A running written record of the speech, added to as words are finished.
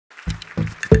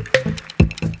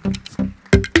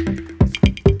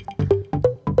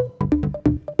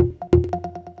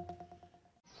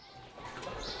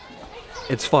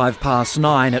It's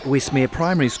 9:05 at Westmere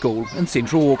Primary School in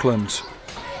central Auckland.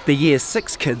 The Year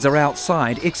 6 kids are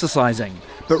outside exercising,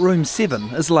 but room 7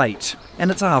 is late, and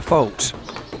it's our fault.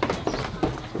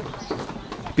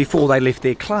 Before they left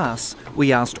their class,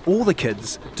 we asked all the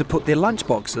kids to put their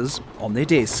lunchboxes on their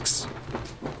desks.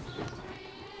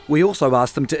 We also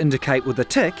asked them to indicate with a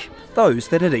tick those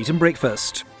that had eaten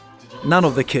breakfast. None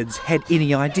of the kids had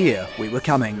any idea we were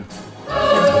coming.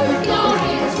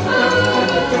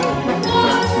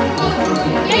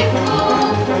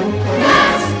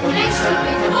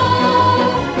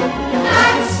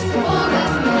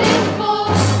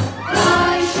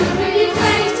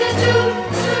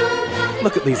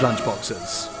 Look at these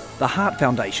lunchboxes. The Heart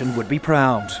Foundation would be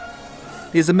proud.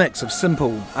 There's a mix of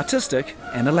simple, artistic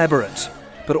and elaborate,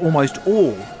 but almost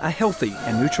all are healthy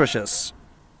and nutritious.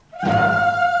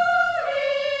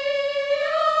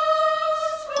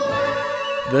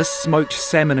 This smoked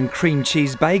salmon and cream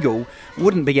cheese bagel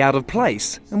wouldn't be out of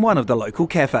place in one of the local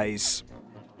cafes.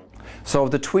 So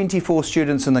of the 24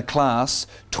 students in the class,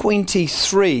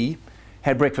 23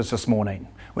 had breakfast this morning.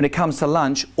 When it comes to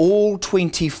lunch, all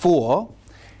 24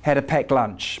 had a packed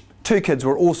lunch. 2 kids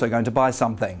were also going to buy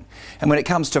something. And when it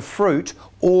comes to fruit,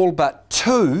 all but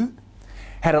 2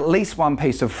 had at least 1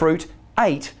 piece of fruit.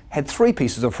 8 had 3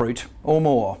 pieces of fruit or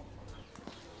more.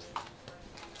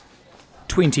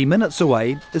 20 minutes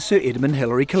away is Sir Edmund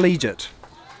Hillary Collegiate.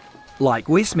 Like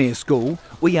Westmere School,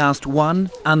 we asked one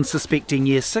unsuspecting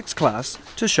Year 6 class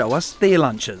to show us their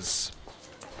lunches.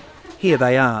 Here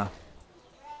they are.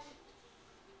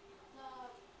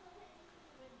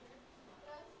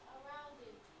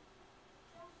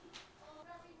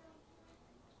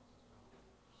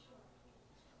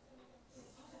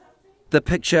 The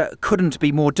picture couldn't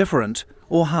be more different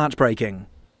or heartbreaking.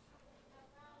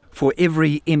 For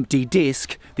every empty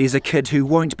desk, there's a kid who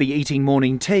won't be eating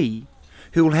morning tea,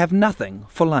 who will have nothing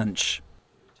for lunch.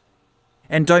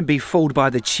 And don't be fooled by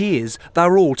the chairs,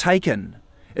 they're all taken.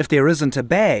 If there isn't a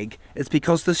bag, it's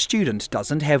because the student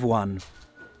doesn't have one.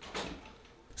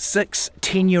 6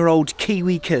 10-year-old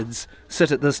Kiwi kids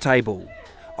sit at this table.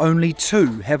 Only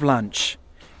 2 have lunch.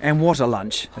 And what a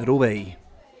lunch it'll be.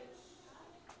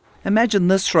 Imagine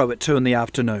this throw at 2 in the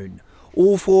afternoon.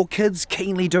 All 4 kids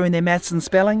keenly doing their maths and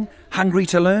spelling, hungry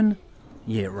to learn?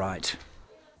 Yeah, right.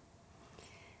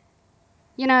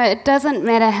 You know, it doesn't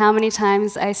matter how many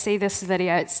times I see this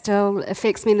video, it still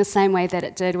affects me in the same way that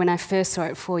it did when I first saw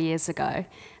it 4 years ago.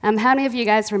 How many of you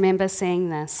guys remember seeing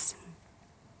this?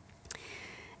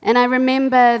 And I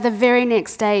remember the very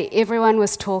next day, everyone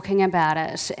was talking about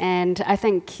it, and I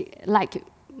think, like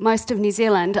most of New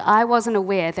Zealand, I wasn't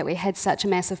aware that we had such a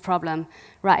massive problem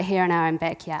right here in our own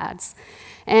backyards.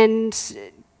 And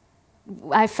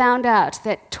I found out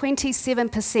that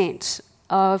 27%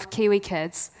 of Kiwi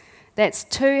kids, that's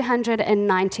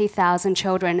 290,000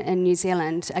 children in New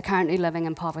Zealand, are currently living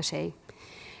in poverty.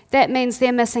 That means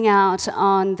they're missing out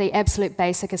on the absolute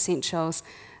basic essentials,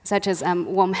 such as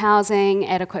warm housing,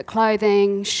 adequate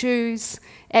clothing, shoes,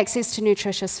 access to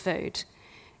nutritious food.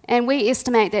 And we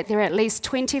estimate that there are at least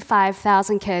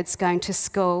 25,000 kids going to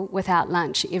school without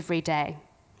lunch every day.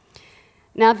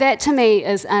 Now that to me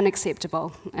is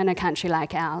unacceptable in a country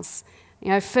like ours. You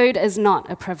know, food is not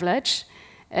a privilege,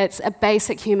 it's a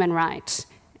basic human right.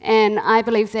 And I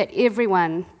believe that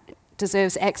everyone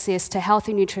deserves access to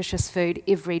healthy, nutritious food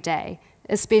every day,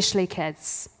 especially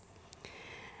kids.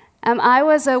 I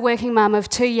was a working mum of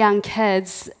 2 young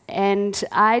kids, and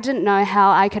I didn't know how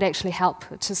I could actually help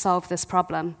to solve this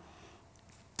problem.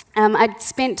 I'd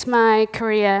spent my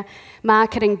career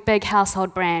marketing big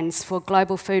household brands for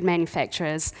global food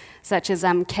manufacturers, such as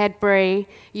Cadbury,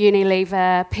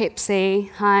 Unilever,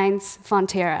 Pepsi, Heinz,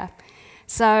 Fonterra.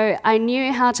 So I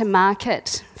knew how to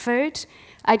market food,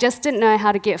 I just didn't know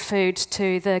how to get food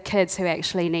to the kids who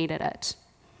actually needed it.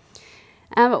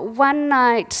 One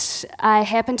night, I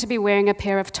happened to be wearing a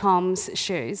pair of Tom's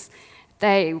shoes.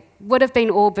 They would have been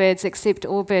Allbirds, except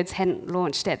Allbirds hadn't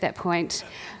launched at that point.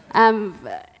 And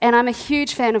I'm a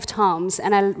huge fan of Tom's,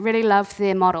 and I really love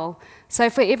their model. So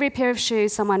for every pair of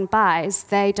shoes someone buys,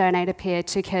 they donate a pair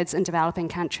to kids in developing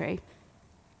country.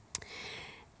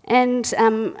 And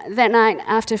that night,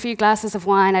 after a few glasses of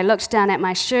wine, I looked down at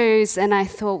my shoes, and I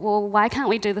thought, well, why can't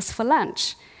we do this for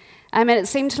lunch? I mean, it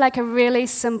seemed like a really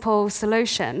simple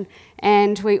solution,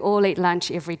 and we all eat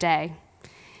lunch every day.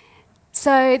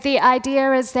 So the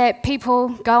idea is that people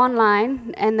go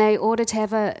online and they order to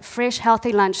have a fresh,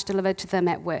 healthy lunch delivered to them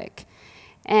at work.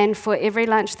 And for every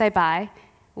lunch they buy,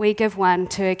 we give one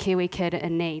to a Kiwi kid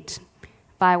in need.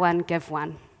 Buy one, give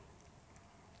one.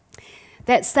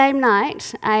 That same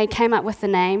night, I came up with the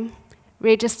name,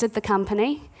 registered the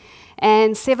company,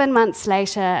 And 7 months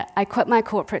later, I quit my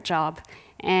corporate job,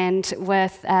 and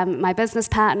with my business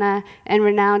partner and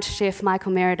renowned chef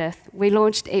Michael Meredith, we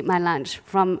launched Eat My Lunch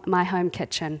from my home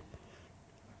kitchen.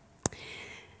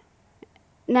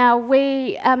 Now,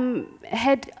 we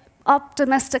had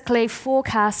optimistically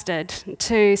forecasted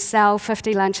to sell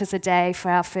 50 lunches a day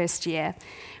for our first year.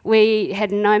 We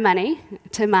had no money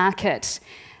to market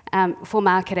for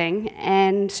marketing,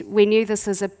 and we knew this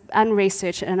was an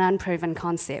unresearched and unproven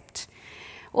concept.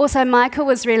 Also, Michael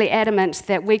was really adamant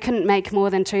that we couldn't make more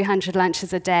than 200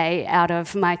 lunches a day out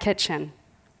of my kitchen.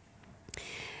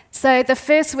 So the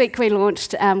first week we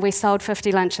launched, we sold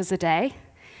 50 lunches a day.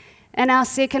 In our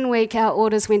second week, our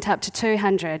orders went up to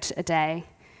 200 a day.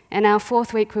 In our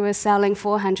fourth week, we were selling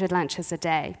 400 lunches a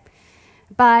day.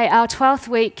 By our 12th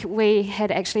week, we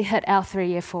had actually hit our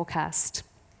 3-year forecast.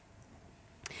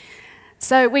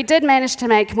 So we did manage to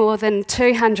make more than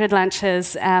 200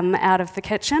 lunches out of the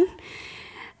kitchen,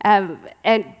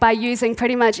 and by using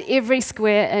pretty much every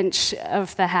square inch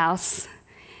of the house.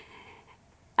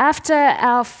 After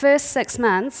our first 6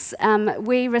 months,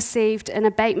 we received an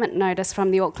abatement notice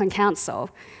from the Auckland Council,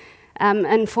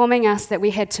 informing us that we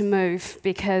had to move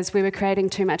because we were creating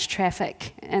too much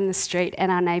traffic in the street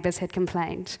and our neighbours had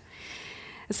complained.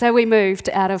 So we moved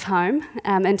out of home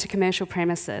into commercial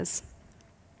premises.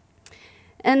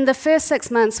 In the first 6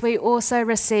 months, we also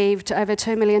received over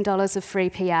 $2 million of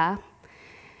free PR.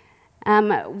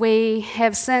 We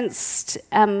have since,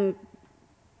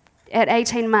 at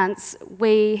 18 months,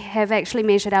 we have actually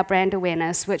measured our brand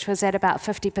awareness, which was at about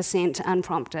 50%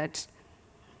 unprompted.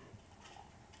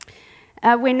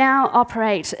 We now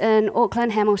operate in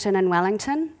Auckland, Hamilton, and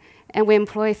Wellington, and we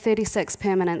employ 36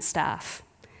 permanent staff.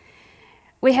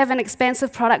 We have an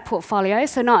expansive product portfolio,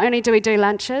 so not only do we do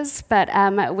lunches, but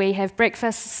we have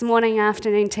breakfasts, morning,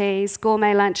 afternoon teas,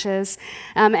 gourmet lunches,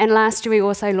 and last year we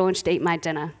also launched Eat My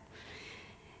Dinner.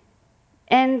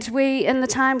 And we, in the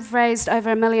time, raised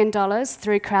over $1 million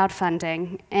through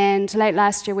crowdfunding, and late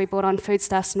last year we brought on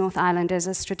Foodstuffs North Island as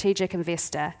a strategic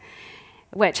investor,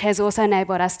 which has also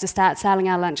enabled us to start selling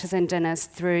our lunches and dinners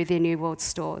through their New World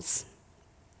stores.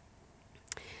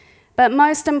 But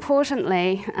most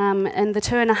importantly, in the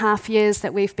 2.5 years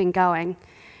that we've been going,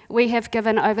 we have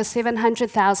given over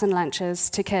 700,000 lunches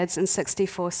to kids in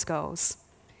 64 schools.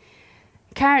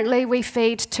 Currently, we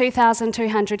feed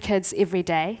 2,200 kids every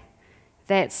day.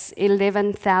 That's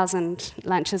 11,000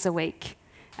 lunches a week,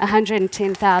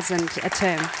 110,000 a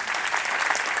term.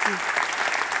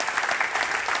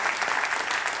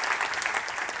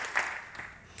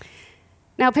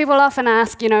 Now, people often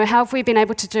ask, how have we been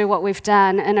able to do what we've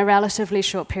done in a relatively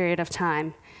short period of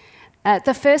time?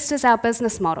 The first is our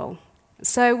business model.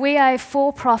 So we are a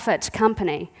for-profit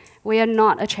company. We are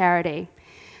not a charity.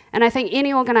 And I think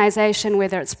any organisation,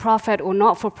 whether it's profit or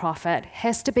not-for-profit,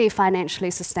 has to be financially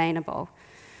sustainable.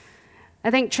 I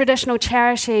think traditional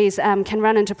charities can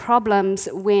run into problems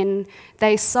when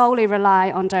they solely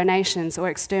rely on donations or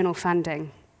external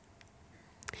funding.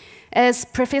 As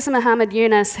Professor Muhammad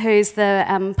Yunus, who's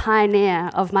the pioneer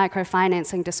of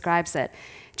microfinancing, describes it,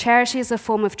 charity is a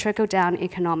form of trickle-down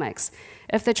economics.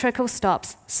 If the trickle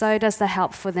stops, so does the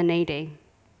help for the needy.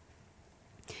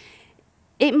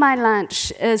 Eat My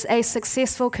Lunch is a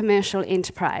successful commercial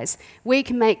enterprise. We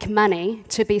can make money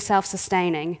to be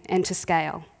self-sustaining and to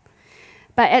scale.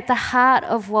 But at the heart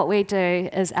of what we do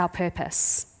is our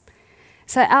purpose.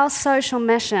 So our social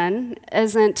mission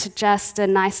isn't just a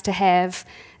nice-to-have,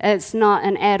 it's not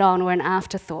an add-on or an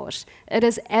afterthought. It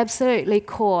is absolutely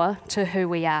core to who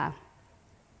we are.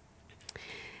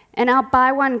 And our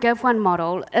buy one, give one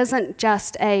model isn't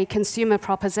just a consumer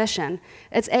proposition,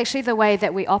 it's actually the way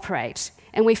that we operate.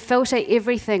 And we filter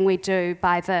everything we do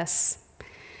by this.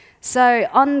 So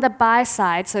on the buy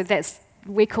side,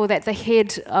 we call that the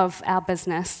head of our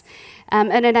business,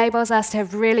 it enables us to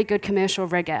have really good commercial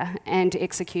rigor and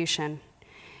execution.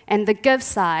 And the give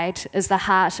side is the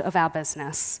heart of our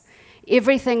business.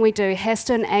 Everything we do has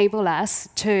to enable us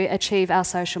to achieve our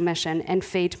social mission and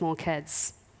feed more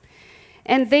kids.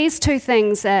 And these two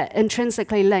things are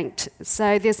intrinsically linked,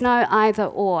 so there's no either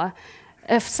or.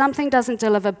 If something doesn't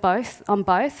deliver on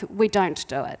both, we don't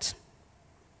do it.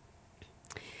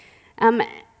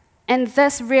 And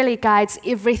this really guides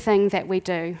everything that we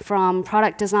do, from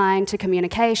product design to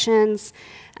communications,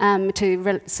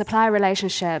 to supplier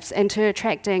relationships, and to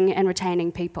attracting and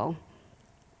retaining people.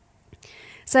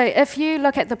 So if you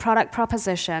look at the product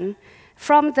proposition,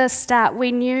 from the start,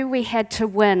 we knew we had to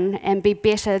win and be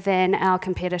better than our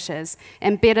competitors,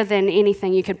 and better than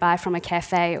anything you could buy from a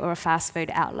cafe or a fast food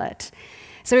outlet.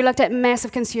 So we looked at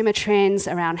massive consumer trends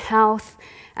around health,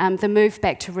 the move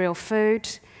back to real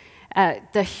food,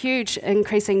 the huge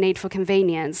increasing need for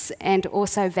convenience and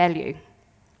also value.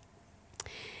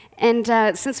 And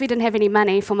since we didn't have any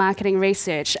money for marketing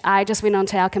research, I just went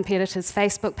onto our competitors'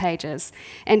 Facebook pages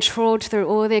and trawled through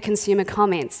all their consumer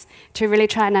comments to really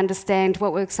try and understand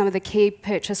what were some of the key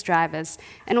purchase drivers,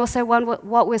 and also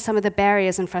what were some of the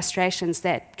barriers and frustrations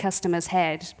that customers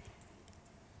had.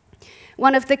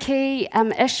 One of the key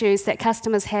issues that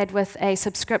customers had with a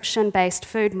subscription-based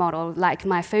food model like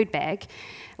My Food Bag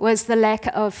was the lack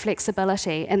of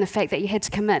flexibility and the fact that you had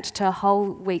to commit to a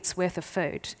whole week's worth of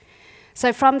food.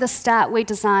 So from the start, we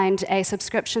designed a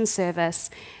subscription service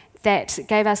that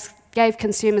gave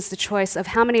consumers the choice of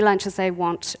how many lunches they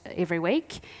want every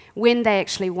week, when they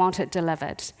actually want it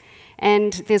delivered.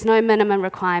 And there's no minimum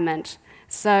requirement.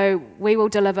 So we will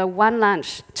deliver one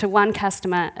lunch to one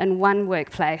customer in one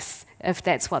workplace if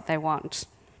that's what they want.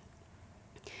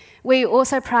 We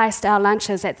also priced our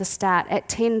lunches at the start at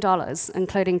 $10,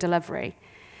 including delivery.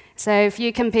 So if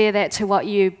you compare that to what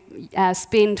you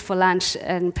spend for lunch,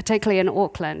 and particularly in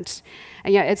Auckland,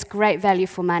 it's great value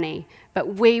for money.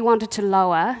 But we wanted to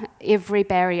lower every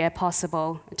barrier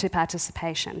possible to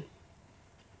participation.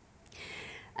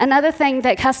 Another thing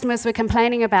that customers were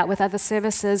complaining about with other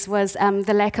services was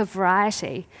the lack of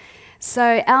variety.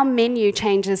 So our menu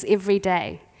changes every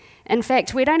day. In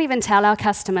fact, we don't even tell our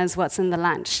customers what's in the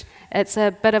lunch. It's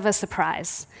a bit of a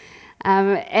surprise.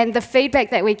 And the feedback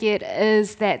that we get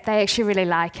is that they actually really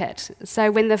like it.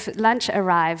 So when the lunch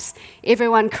arrives,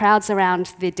 everyone crowds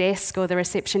around their desk or the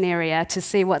reception area to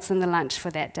see what's in the lunch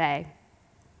for that day.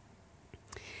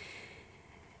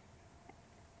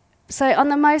 So on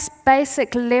the most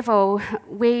basic level,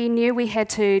 we knew we had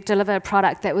to deliver a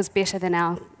product that was better than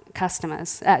our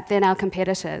customers, than our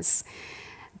competitors.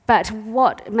 But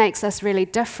what makes us really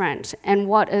different, and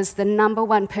what is the number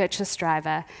one purchase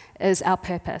driver, is our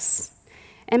purpose.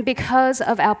 And because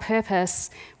of our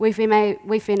purpose, we've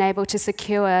been able to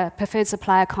secure preferred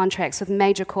supplier contracts with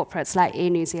major corporates like Air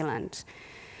New Zealand.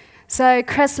 So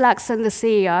Chris Luxon, the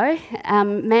CEO,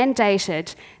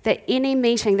 mandated that any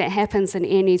meeting that happens in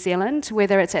Air New Zealand,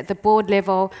 whether it's at the board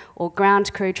level or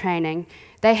ground crew training,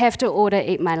 they have to order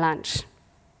Eat My Lunch.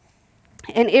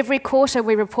 And every quarter,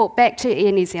 we report back to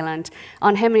Air New Zealand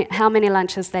on how many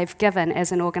lunches they've given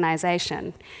as an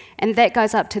organisation. And that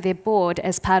goes up to their board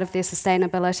as part of their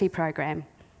sustainability program.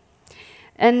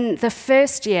 In the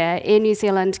first year, Air New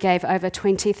Zealand gave over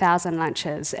 20,000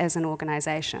 lunches as an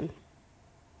organisation.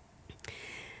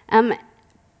 And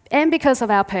because of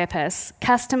our purpose,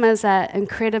 customers are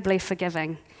incredibly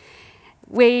forgiving.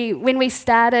 When we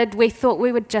started, we thought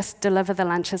we would just deliver the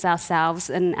lunches ourselves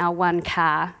in our one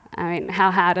car. I mean,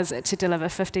 how hard is it to deliver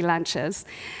 50 lunches?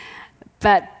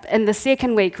 But in the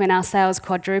second week, when our sales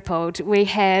quadrupled, we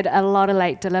had a lot of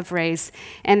late deliveries.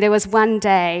 And there was one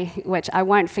day, which I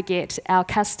won't forget,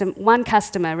 one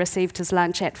customer received his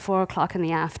lunch at 4 o'clock in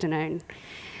the afternoon.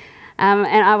 And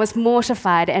I was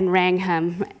mortified and rang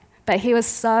him. But he was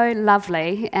so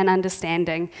lovely and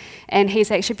understanding, and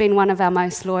he's actually been one of our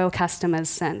most loyal customers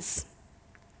since.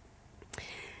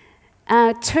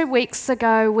 2 weeks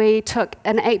ago, we took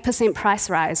an 8% price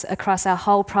rise across our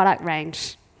whole product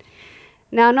range.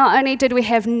 Now, not only did we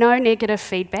have no negative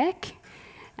feedback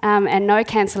and no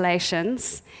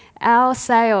cancellations, our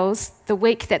sales, the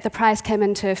week that the price came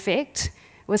into effect,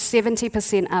 was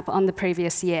 70% up on the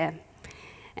previous year.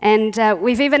 And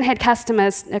we've even had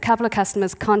a couple of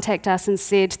customers contact us and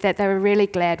said that they were really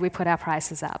glad we put our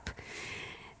prices up.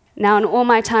 Now, in all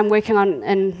my time working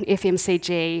in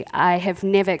FMCG, I have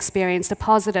never experienced a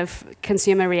positive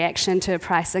consumer reaction to a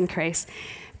price increase,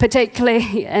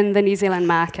 particularly in the New Zealand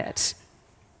market.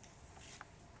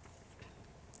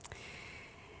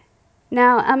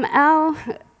 Now, our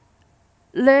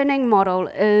learning model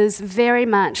is very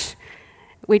much,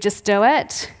 we just do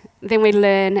it, then we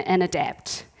learn and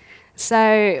adapt.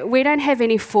 So we don't have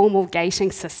any formal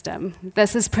gating system.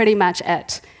 This is pretty much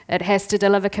it. It has to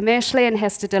deliver commercially and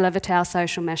has to deliver to our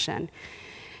social mission.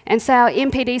 And so our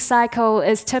MPD cycle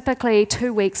is typically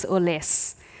 2 weeks or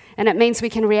less, and it means we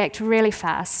can react really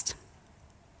fast.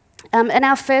 In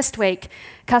our first week,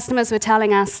 customers were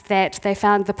telling us that they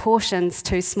found the portions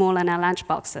too small in our lunch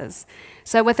boxes.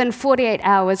 So within 48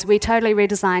 hours, we totally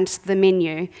redesigned the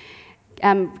menu,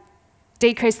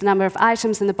 decreased the number of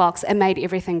items in the box, and made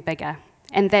everything bigger.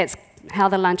 And that's how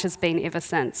the lunch has been ever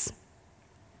since.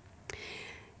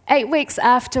 8 weeks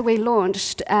after we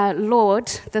launched, Lord,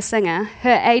 the singer,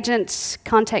 her agent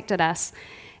contacted us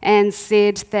and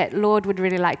said that Lord would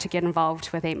really like to get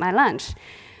involved with Eat My Lunch.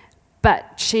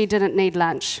 But she didn't need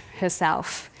lunch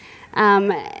herself.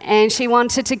 And she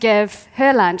wanted to give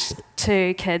her lunch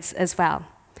to kids as well.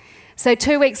 So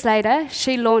 2 weeks later,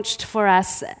 she launched for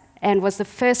us and was the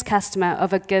first customer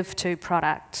of a Give To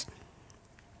product.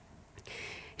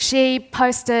 She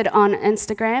posted on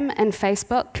Instagram and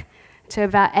Facebook to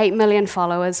about 8 million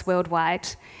followers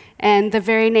worldwide. And the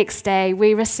very next day,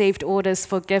 we received orders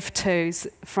for Give Tos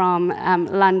from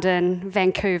London,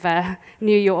 Vancouver,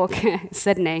 New York,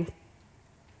 Sydney.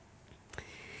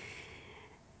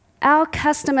 Our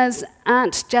customers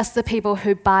aren't just the people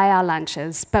who buy our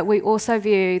lunches, but we also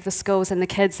view the schools and the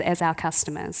kids as our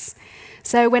customers.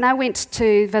 So when I went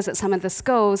to visit some of the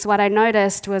schools, what I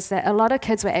noticed was that a lot of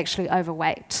kids were actually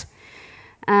overweight.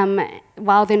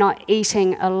 While they're not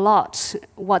eating a lot,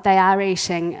 what they are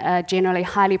eating are generally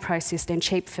highly processed and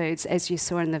cheap foods, as you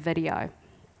saw in the video.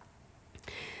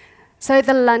 So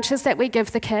the lunches that we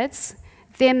give the kids,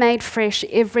 they're made fresh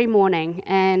every morning,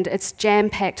 and it's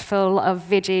jam-packed full of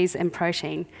veggies and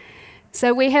protein.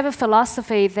 So we have a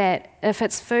philosophy that if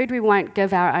it's food we won't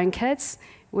give our own kids,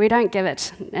 we don't give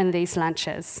it in these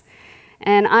lunches.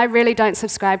 And I really don't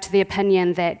subscribe to the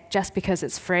opinion that just because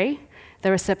it's free, the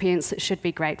recipients should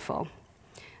be grateful.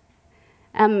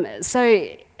 So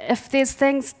if there's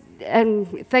things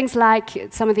like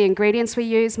some of the ingredients we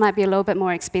use might be a little bit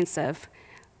more expensive.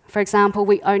 For example,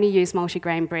 we only use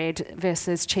multigrain bread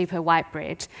versus cheaper white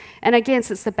bread. And again,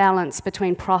 it's the balance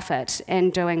between profit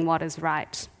and doing what is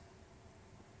right.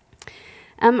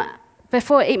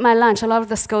 Before Eat My Lunch, a lot of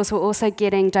the schools were also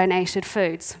getting donated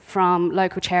foods from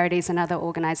local charities and other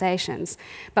organisations.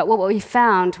 But what we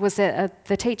found was that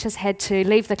the teachers had to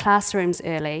leave the classrooms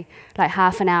early, like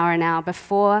half an hour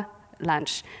before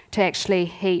lunch, to actually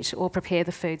heat or prepare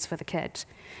the foods for the kids.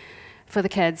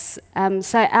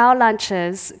 So our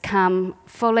lunches come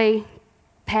fully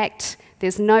packed,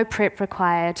 there's no prep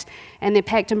required, and they're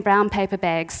packed in brown paper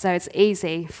bags, so it's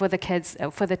easy for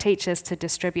the teachers to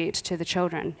distribute to the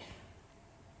children.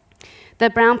 The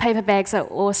brown paper bags are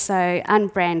also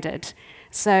unbranded,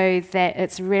 so that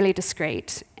it's really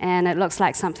discreet, and it looks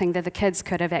like something that the kids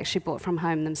could have actually bought from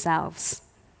home themselves.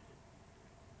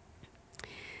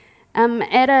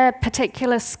 At a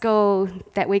particular school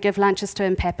that we give lunches to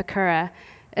in Papakura,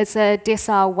 it's a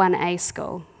Decile 1A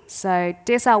school. So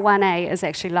Decile 1A is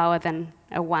actually lower than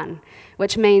a 1,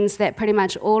 which means that pretty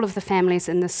much all of the families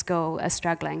in the school are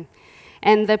struggling.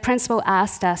 And the principal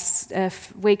asked us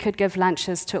if we could give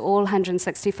lunches to all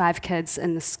 165 kids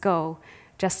in the school,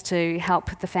 just to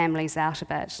help the families out a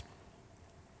bit.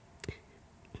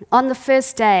 On the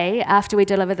first day after we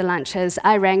delivered the lunches,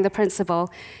 I rang the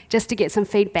principal just to get some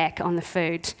feedback on the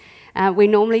food. We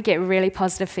normally get really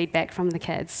positive feedback from the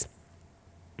kids.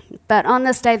 But on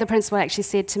this day, the principal actually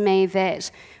said to me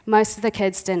that most of the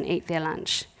kids didn't eat their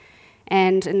lunch.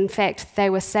 And in fact, they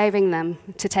were saving them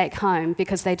to take home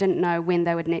because they didn't know when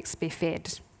they would next be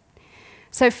fed.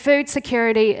 So food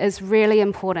security is really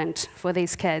important for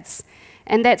these kids.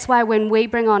 And that's why when we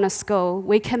bring on a school,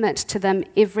 we commit to them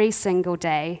every single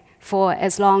day for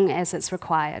as long as it's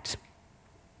required.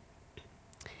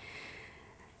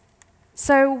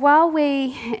 So while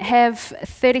we have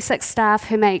 36 staff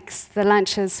who makes the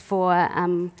lunches for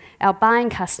our buying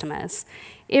customers,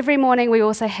 every morning we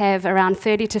also have around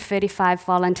 30 to 35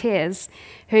 volunteers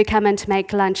who come in to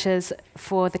make lunches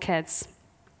for the kids.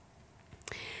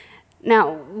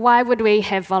 Now, why would we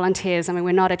have volunteers? I mean,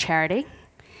 we're not a charity.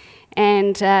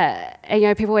 And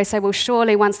people always say, well,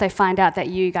 surely once they find out that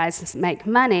you guys make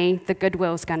money, the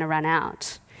goodwill's going to run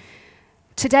out.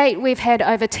 To date, we've had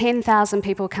over 10,000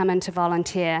 people come in to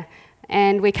volunteer,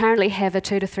 and we currently have a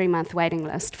 2 to 3 month waiting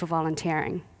list for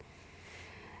volunteering.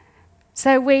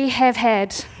 So we have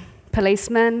had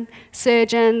policemen,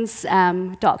 surgeons,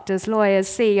 doctors, lawyers,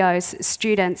 CEOs,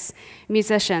 students,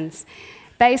 musicians.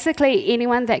 Basically,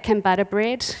 anyone that can butter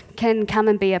bread can come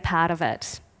and be a part of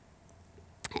it.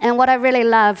 And what I really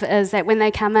love is that when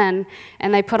they come in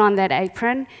and they put on that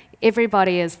apron,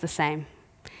 everybody is the same.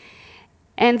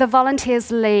 And the volunteers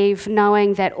leave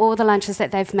knowing that all the lunches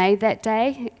that they've made that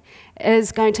day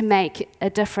is going to make a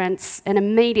difference, an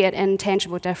immediate and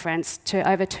tangible difference to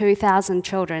over 2,000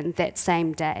 children that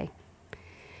same day.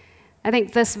 I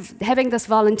think having this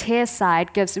volunteer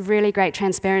side gives really great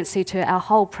transparency to our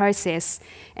whole process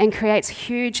and creates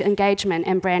huge engagement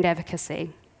and brand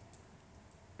advocacy.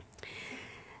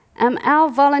 Our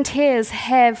volunteers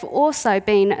have also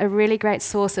been a really great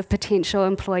source of potential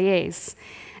employees.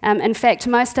 In fact,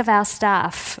 most of our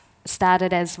staff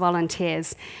started as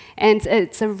volunteers, and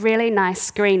it's a really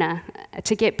nice screener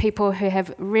to get people who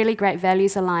have really great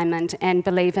values alignment and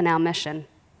believe in our mission.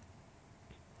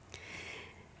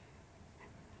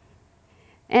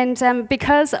 And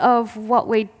because of what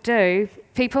we do,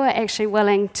 people are actually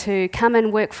willing to come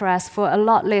and work for us for a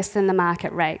lot less than the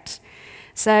market rate.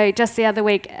 So just the other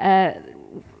week, a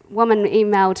woman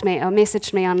emailed me or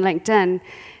messaged me on LinkedIn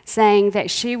saying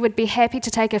that she would be happy to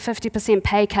take a 50%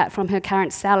 pay cut from her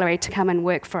current salary to come and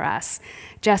work for us,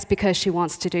 just because she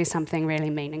wants to do something really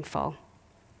meaningful.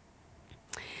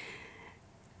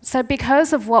 So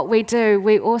because of what we do,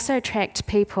 we also attract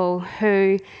people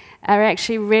who are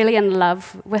actually really in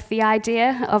love with the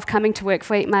idea of coming to work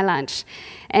for Eat My Lunch.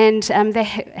 And they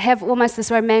have almost this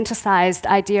romanticized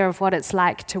idea of what it's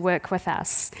like to work with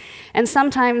us. And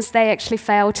sometimes they actually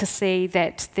fail to see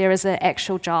that there is an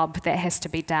actual job that has to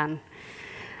be done.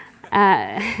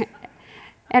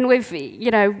 And we've,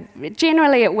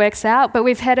 generally it works out, but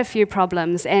we've had a few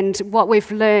problems. And what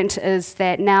we've learned is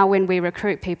that now when we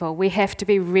recruit people, we have to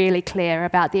be really clear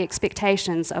about the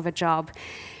expectations of a job,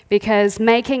 because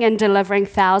making and delivering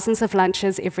thousands of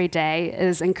lunches every day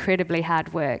is incredibly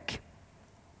hard work.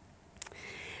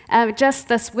 Just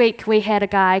this week, we had a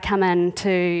guy come in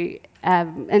to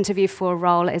interview for a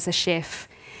role as a chef.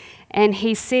 And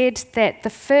he said that the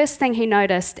first thing he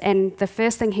noticed and the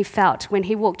first thing he felt when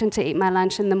he walked in to Eat My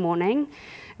Lunch in the morning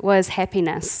was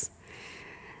happiness.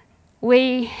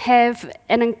 We have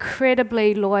an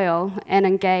incredibly loyal and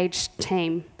engaged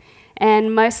team.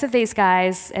 And most of these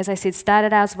guys, as I said,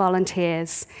 started as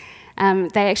volunteers.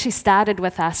 They actually started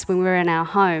with us when we were in our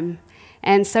home.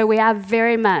 And so we are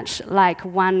very much like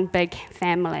one big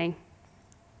family.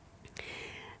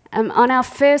 On our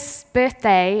first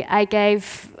birthday, I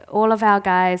gave all of our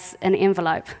guys an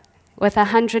envelope with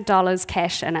 $100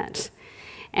 cash in it.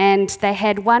 And they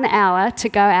had 1 hour to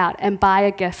go out and buy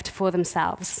a gift for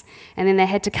themselves. And then they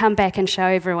had to come back and show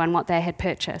everyone what they had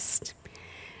purchased.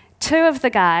 2 of the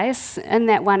guys in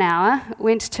that 1 hour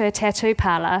went to a tattoo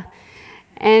parlor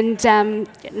and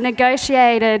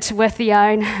negotiated with the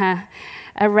owner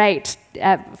a rate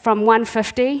from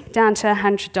 $150 down to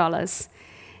 $100.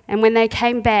 And when they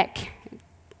came back,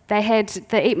 they had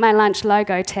the Eat My Lunch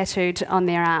logo tattooed on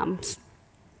their arms.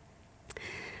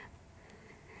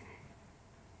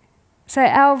 So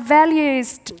our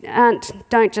values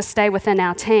don't just stay within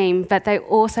our team, but they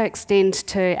also extend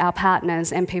to our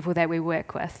partners and people that we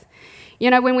work with.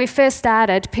 When we first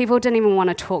started, people didn't even want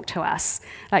to talk to us.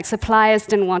 Like suppliers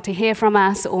didn't want to hear from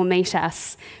us or meet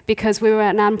us because we were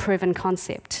an unproven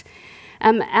concept.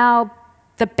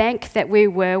 The bank that we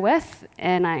were with,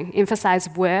 and I emphasize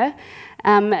were,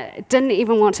 didn't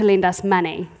even want to lend us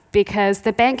money because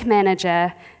the bank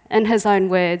manager, in his own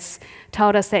words,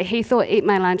 told us that he thought Eat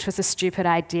My Lunch was a stupid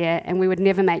idea and we would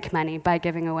never make money by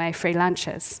giving away free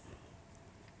lunches.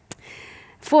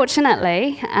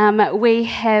 Fortunately, we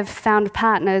have found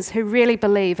partners who really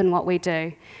believe in what we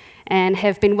do and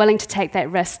have been willing to take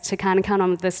that risk to kind of come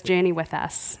on this journey with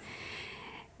us.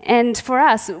 And for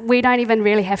us, we don't even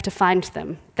really have to find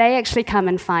them. They actually come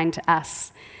and find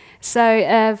us. So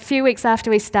a few weeks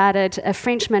after we started, a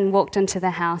Frenchman walked into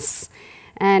the house,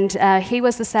 and he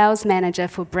was the sales manager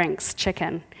for Brink's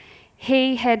Chicken.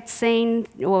 He had seen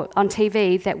on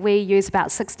TV that we use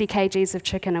about 60 kgs of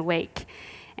chicken a week.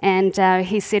 And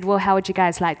he said, well, how would you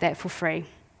guys like that for free?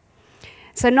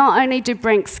 So not only do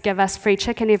Brink's give us free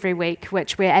chicken every week,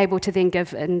 which we're able to then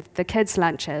give in the kids'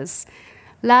 lunches,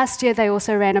 last year they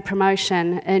also ran a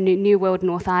promotion in New World,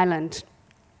 North Island.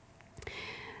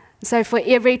 So for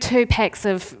every 2 packs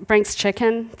of Brink's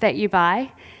chicken that you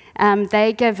buy,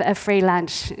 they give a free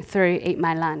lunch through Eat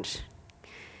My Lunch.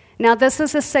 Now, this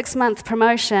was a 6-month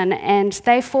promotion, and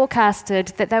they forecasted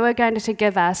that they were going to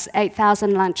give us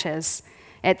 8,000 lunches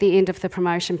at the end of the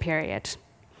promotion period.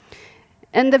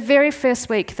 In the very first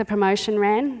week the promotion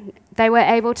ran, they were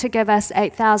able to give us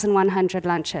 8,100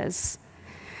 lunches.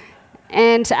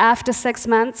 And after 6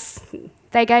 months,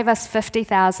 they gave us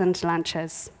 50,000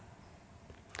 lunches.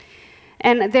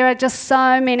 And there are just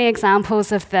so many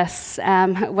examples of this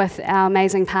with our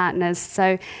amazing partners.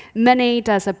 So Mini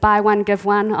does a buy one, give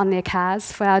one on their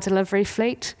cars for our delivery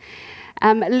fleet.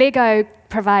 Lego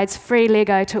provides free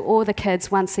Lego to all the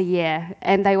kids once a year,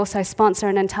 and they also sponsor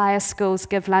an entire school's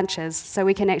give lunches, so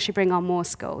we can actually bring on more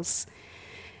schools.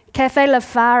 Cafe La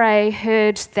Fare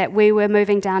heard that we were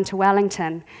moving down to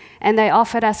Wellington, and they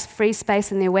offered us free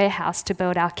space in their warehouse to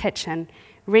build our kitchen,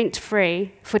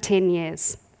 rent-free for 10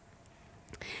 years.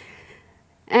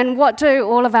 And what do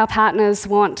all of our partners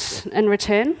want in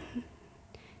return?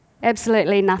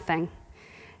 Absolutely nothing.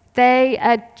 They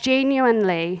are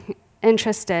genuinely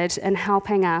interested in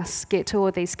helping us get to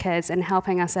all these kids and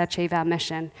helping us achieve our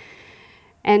mission.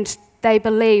 And they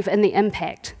believe in the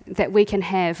impact that we can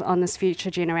have on this future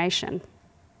generation.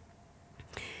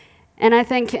 And I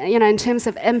think, in terms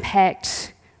of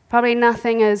impact, probably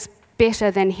nothing is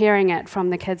better than hearing it from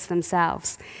the kids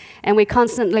themselves. And we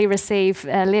constantly receive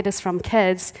letters from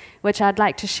kids, which I'd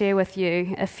like to share with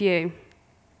you a few.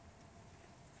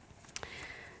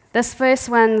 This first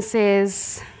one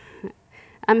says,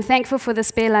 "I'm thankful for the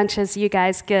spare lunches you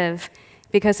guys give,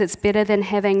 because it's better than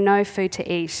having no food to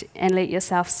eat and let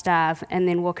yourself starve and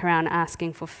then walk around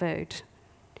asking for food."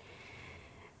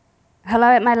 "Hello,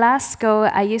 at my last school,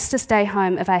 I used to stay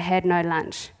home if I had no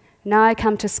lunch. Now I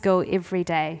come to school every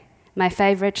day. My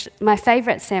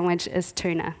favorite sandwich is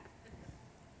tuna."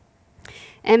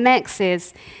 And Max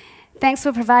says, "Thanks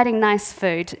for providing nice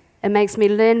food. It makes me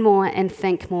learn more and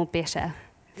think more better.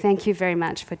 Thank you very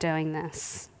much for doing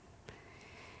this."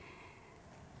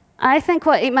 I think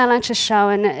what Eat My Lunch has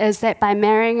shown is that by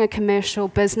marrying a commercial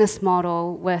business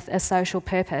model with a social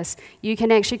purpose, you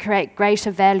can actually create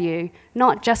greater value,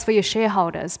 not just for your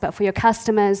shareholders, but for your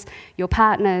customers, your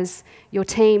partners, your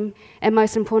team, and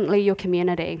most importantly, your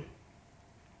community.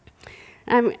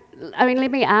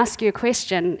 Let me ask you a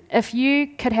question. If you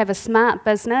could have a smart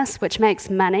business which makes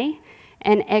money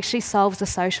and actually solves a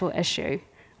social issue,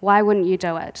 why wouldn't you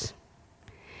do it?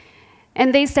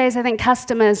 And these days, I think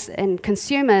customers and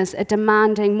consumers are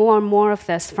demanding more and more of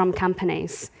this from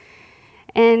companies.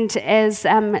 And as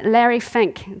Larry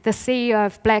Fink, the CEO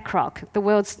of BlackRock, the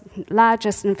world's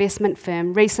largest investment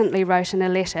firm, recently wrote in a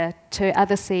letter to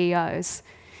other CEOs,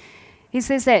 he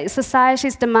says that society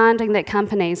is demanding that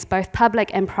companies, both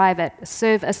public and private,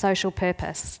 serve a social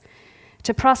purpose.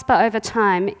 To prosper over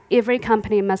time, every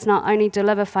company must not only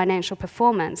deliver financial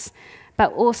performance,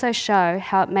 but also show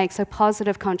how it makes a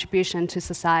positive contribution to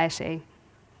society.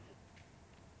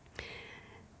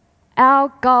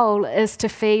 Our goal is to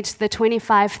feed the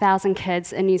 25,000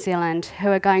 kids in New Zealand who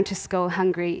are going to school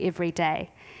hungry every day.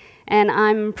 And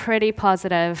I'm pretty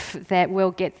positive that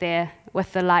we'll get there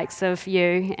with the likes of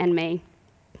you and me.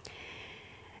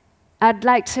 I'd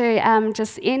like to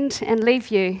just end and leave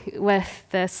you with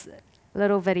this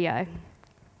little video.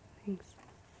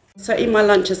 So Eat My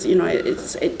Lunch is,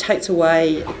 it takes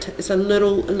away, it's a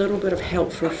little bit of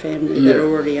help for a family that are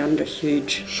already under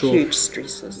huge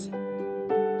stresses.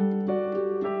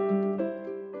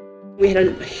 We had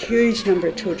a huge number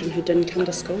of children who didn't come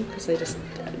to school because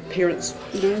parents,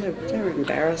 they were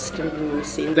embarrassed and didn't want to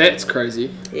send them. That's crazy.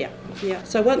 Yeah.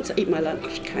 So once Eat My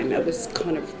Lunch came, it was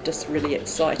kind of just really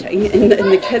exciting, and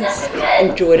the kids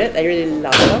enjoyed it. They really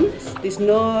loved them. There's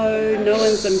no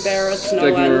one's embarrassed,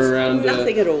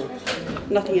 nothing at all.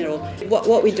 Nothing at all.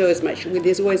 What we do is make sure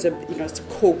there's always a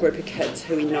core group of kids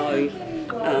who we know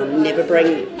never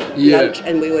bring lunch,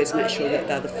 and we always make sure that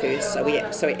they're the first. So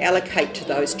we allocate to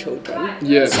those children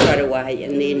straight away,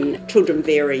 and then children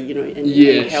vary, in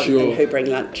who bring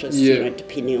lunches,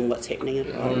 depending on what's happening at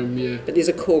home. But there's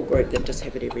a core group that just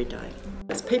have it every day.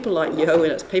 It's people like you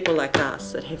and it's people like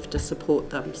us that have to support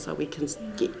them so we can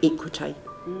get equity.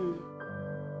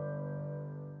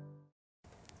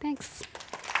 Thanks.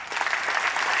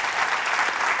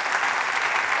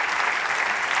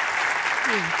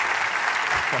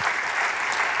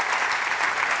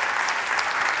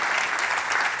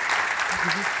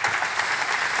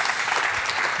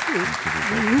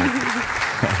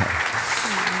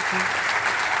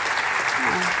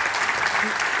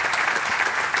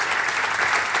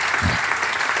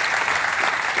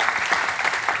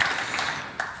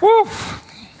 Woo!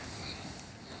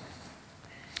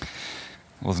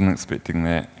 Wasn't expecting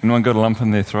that. Anyone got a lump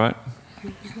in their throat?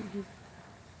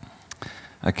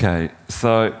 Okay,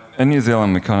 so in New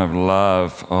Zealand we kind of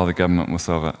love, the government will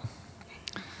solve it.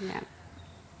 Yeah.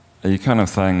 Are you kind of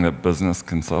saying that business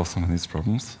can solve some of these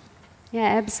problems? Yeah,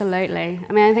 absolutely.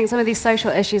 I think some of these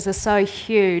social issues are so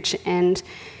huge, and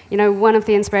one of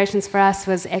the inspirations for us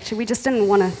was actually we just didn't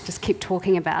want to just keep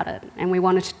talking about it, and we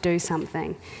wanted to do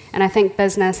something. And I think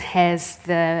business has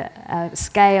the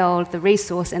scale, the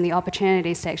resource, and the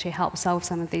opportunities to actually help solve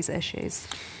some of these issues.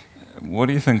 What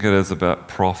do you think it is about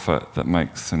profit that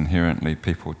makes inherently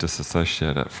people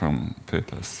disassociate it from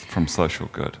purpose, from social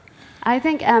good? I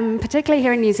think, particularly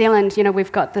here in New Zealand,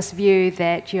 we've got this view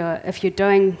that if you're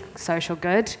doing social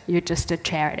good, you're just a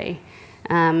charity.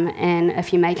 And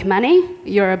if you make money,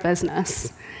 you're a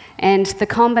business. And the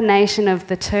combination of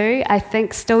the two, I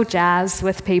think, still jars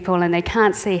with people, and they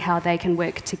can't see how they can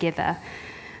work together.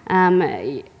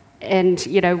 And,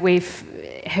 we've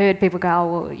heard people go,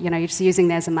 oh, well, you're just using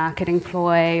that as a marketing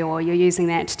ploy, or you're using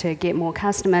that to get more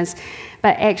customers.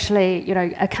 But actually,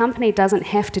 a company doesn't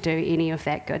have to do any of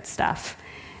that good stuff.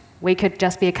 We could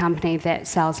just be a company that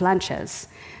sells lunches.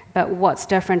 But what's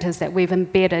different is that we've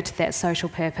embedded that social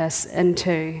purpose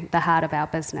into the heart of our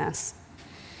business.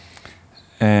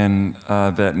 And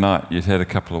that night you'd had a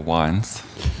couple of wines.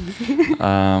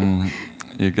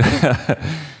 You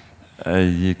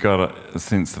got a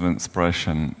sense of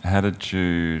inspiration.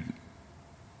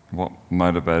 What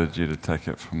motivated you to take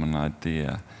it from an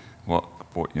idea? What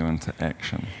brought you into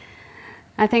action?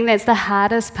 I think that's the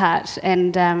hardest part,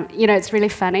 and it's really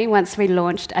funny. Once we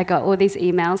launched, I got all these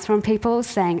emails from people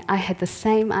saying, I had the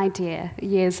same idea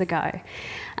years ago.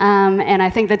 And I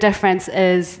think the difference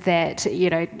is that,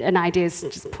 an idea is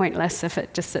just pointless if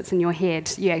it just sits in your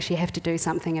head. You actually have to do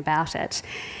something about it.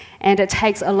 And it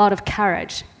takes a lot of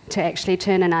courage to actually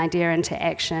turn an idea into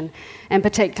action. And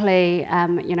particularly,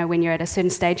 when you're at a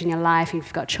certain stage in your life,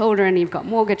 you've got children, you've got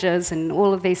mortgages, and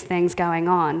all of these things going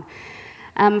on.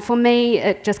 For me,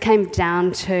 it just came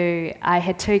down to, I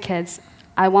had 2 kids.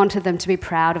 I wanted them to be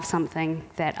proud of something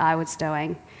that I was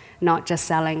doing, not just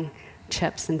selling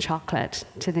chips and chocolate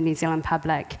to the New Zealand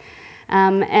public.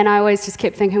 And I always just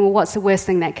kept thinking, well, what's the worst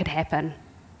thing that could happen?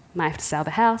 Might have to sell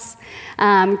the house,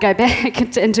 go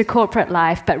back into corporate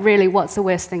life, but really, what's the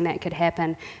worst thing that could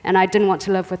happen? And I didn't want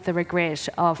to live with the regret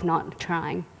of not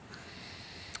trying.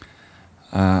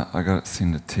 I got to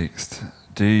send a text.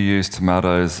 Do you use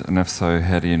tomatoes, and if so,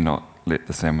 how do you not let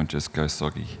the sandwiches go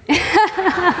soggy?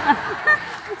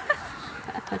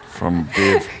 From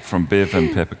Bev in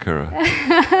Papakura.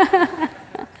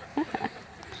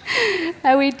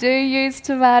 We do use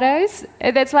tomatoes.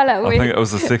 That's why I think it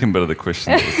was the second bit of the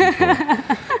question.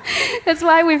 That's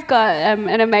why we've got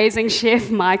an amazing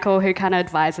chef, Michael, who kind of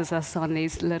advises us on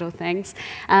these little things.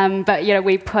 But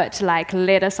we put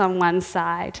lettuce on one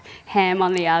side, ham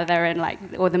on the other, and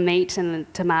or the meat and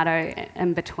the tomato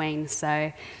in between.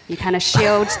 So you kind of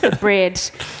shield the bread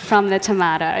from the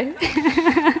tomato.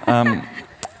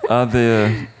 Are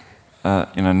there,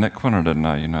 Nick wanted to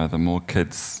know, the more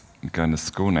kids going to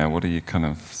school now, what are your kind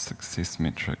of success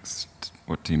metrics?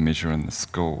 What do you measure in the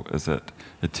school? Is it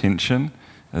attention?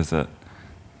 Is it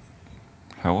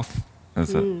health?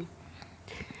 Is it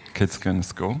kids going to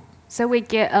school? So we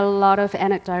get a lot of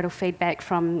anecdotal feedback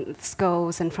from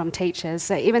schools and from teachers.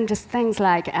 So even just things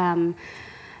like,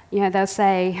 they'll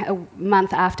say a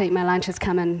month after Eat My Lunch has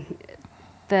come in,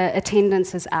 the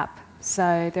attendance is up.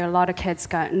 So there are a lot of kids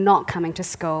not coming to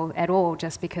school at all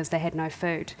just because they had no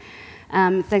food.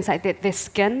 Things like that, their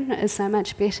skin is so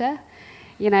much better.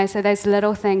 So those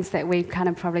little things that we kind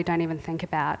of probably don't even think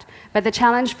about. But the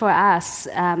challenge for us,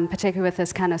 particularly with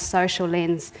this kind of social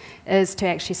lens, is to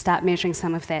actually start measuring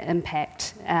some of that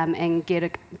impact and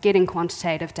getting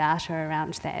quantitative data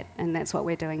around that. And that's what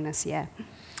we're doing this year.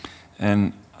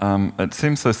 And it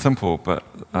seems so simple, but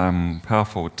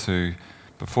powerful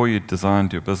before you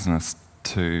designed your business,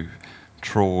 to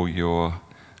trawl your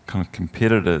kind of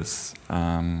competitors'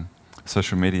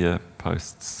 social media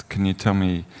posts. Can you tell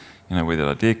me, where that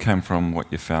idea came from,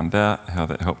 what you found out, how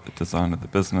that helped the design of the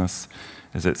business?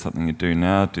 Is that something you do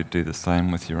now? Do you do the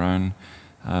same with your own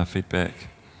feedback?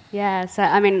 Yeah, so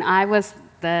I was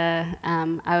the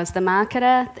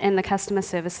marketer and the customer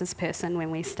services person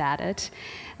when we started.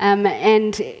 And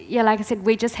like I said,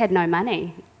 we just had no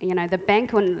money. The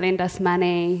bank wouldn't lend us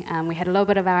money. We had a little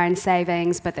bit of our own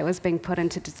savings, but that was being put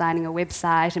into designing a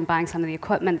website and buying some of the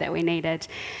equipment that we needed.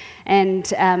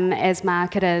 And as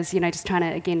marketers, just trying to,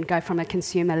 again, go from a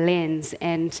consumer lens.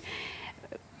 And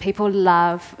people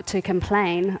love to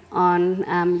complain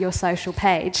on your social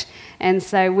page. And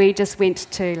so we just went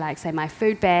to, say, my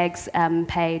food bags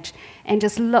page and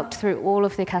just looked through all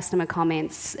of their customer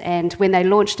comments. And when they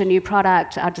launched a new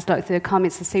product, I just looked through the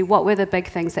comments to see what were the big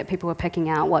things that people were picking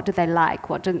out. What did they like?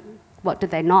 What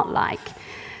did they not like?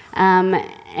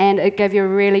 And it gave you a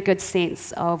really good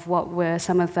sense of what were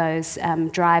some of those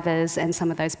drivers and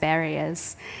some of those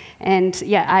barriers. And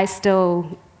I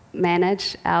still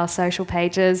manage our social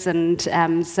pages, and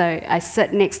so I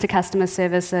sit next to customer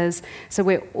services, so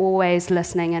we're always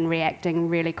listening and reacting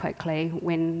really quickly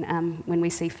when we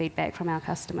see feedback from our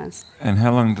customers. And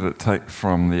how long did it take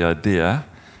from the idea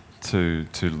to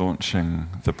launching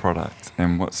the product,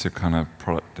 and what's your kind of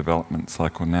product development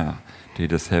cycle now? Do you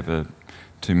just have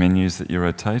 2 menus that you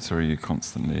rotate, or are you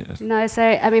constantly... No,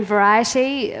 so,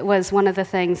 variety was one of the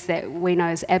things that we know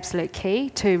is absolute key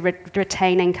to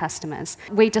retaining customers.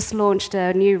 We just launched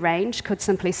a new range called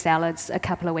Simply Salads a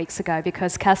couple of weeks ago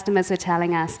because customers were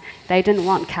telling us they didn't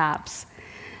want carbs.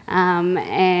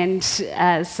 And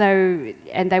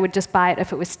they would just buy it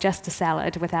if it was just a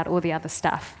salad without all the other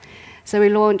stuff. So we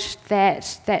launched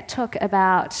that. That took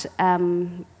about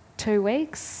 2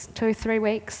 weeks, 2 or 3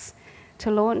 weeks to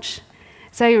launch.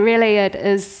 So really it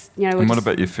is, And what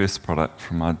about your first product,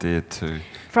 from idea to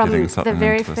from getting something the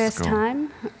very into first school?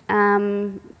 time?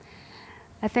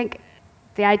 I think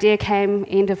The idea came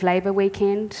end of Labour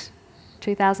weekend,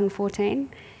 2014.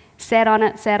 Sat on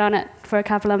it for a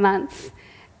couple of months.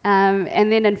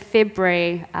 And then in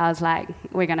February, I was like,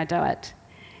 we're going to do it.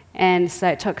 And so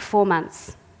it took 4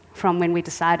 months from when we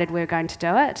decided we were going to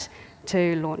do it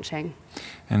to launching.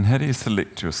 And how do you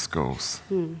select your schools?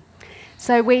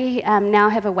 So we now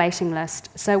have a waiting list.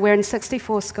 So we're in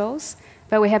 64 schools,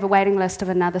 but we have a waiting list of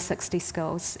another 60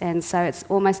 schools. And so it's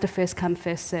almost a first come,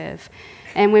 first serve.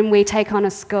 And when we take on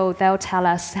a school, they'll tell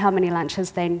us how many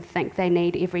lunches they think they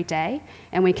need every day,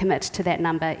 and we commit to that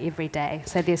number every day.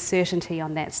 So there's certainty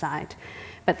on that side.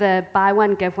 But the buy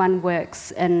one, give one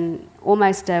works in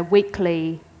almost a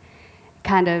weekly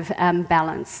kind of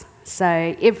balance. So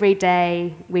every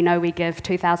day we know we give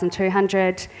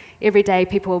 2,200. Every day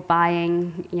people are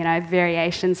buying,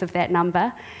 variations of that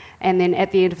number. And then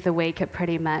at the end of the week, it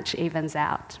pretty much evens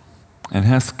out. And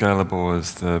how scalable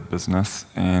is the business,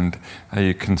 and are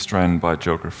you constrained by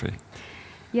geography?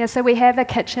 Yeah, so we have a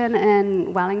kitchen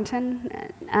in Wellington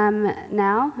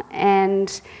now,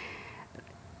 and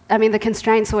I mean the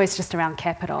constraint's always just around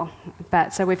capital.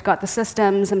 But so we've got the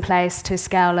systems in place to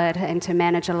scale it and to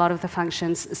manage a lot of the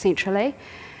functions centrally.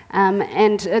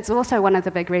 And it's also one of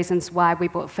the big reasons why we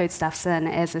brought Foodstuffs in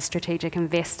as a strategic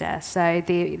investor. So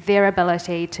their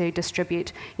ability to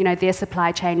distribute, their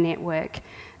supply chain network,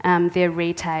 their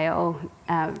retail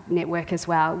network as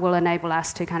well, will enable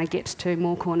us to kind of get to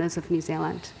more corners of New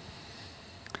Zealand.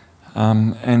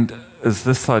 And is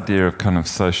this idea of kind of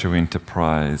social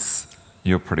enterprise,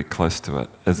 you're pretty close to it.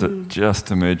 Is it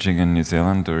just emerging in New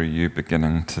Zealand, or are you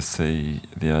beginning to see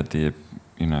the idea,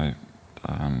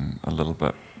 a little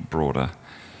bit broader?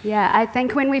 Yeah, I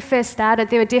think when we first started,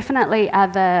 there were definitely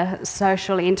other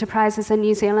social enterprises in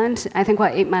New Zealand. I think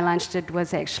what Eat My Lunch did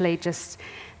was actually just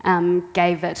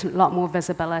gave it a lot more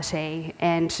visibility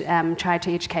and tried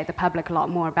to educate the public a lot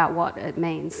more about what it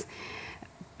means.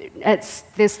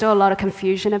 There's still a lot of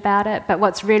confusion about it, but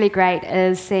what's really great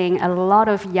is seeing a lot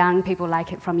of young people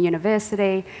like it from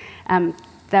university.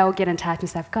 They'll get in touch and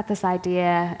say, I've got this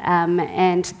idea,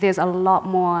 and there's a lot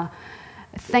more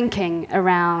thinking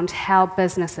around how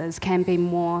businesses can be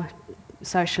more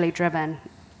socially driven.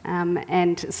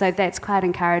 And so that's quite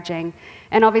encouraging.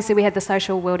 And obviously we had the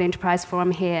Social World Enterprise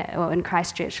Forum here in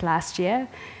Christchurch last year,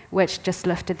 which just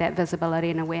lifted that visibility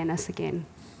and awareness again.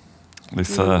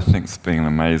 Lisa, thanks for being an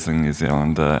amazing New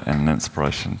Zealander and an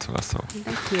inspiration to us all.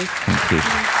 Thank you. Thank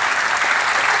you.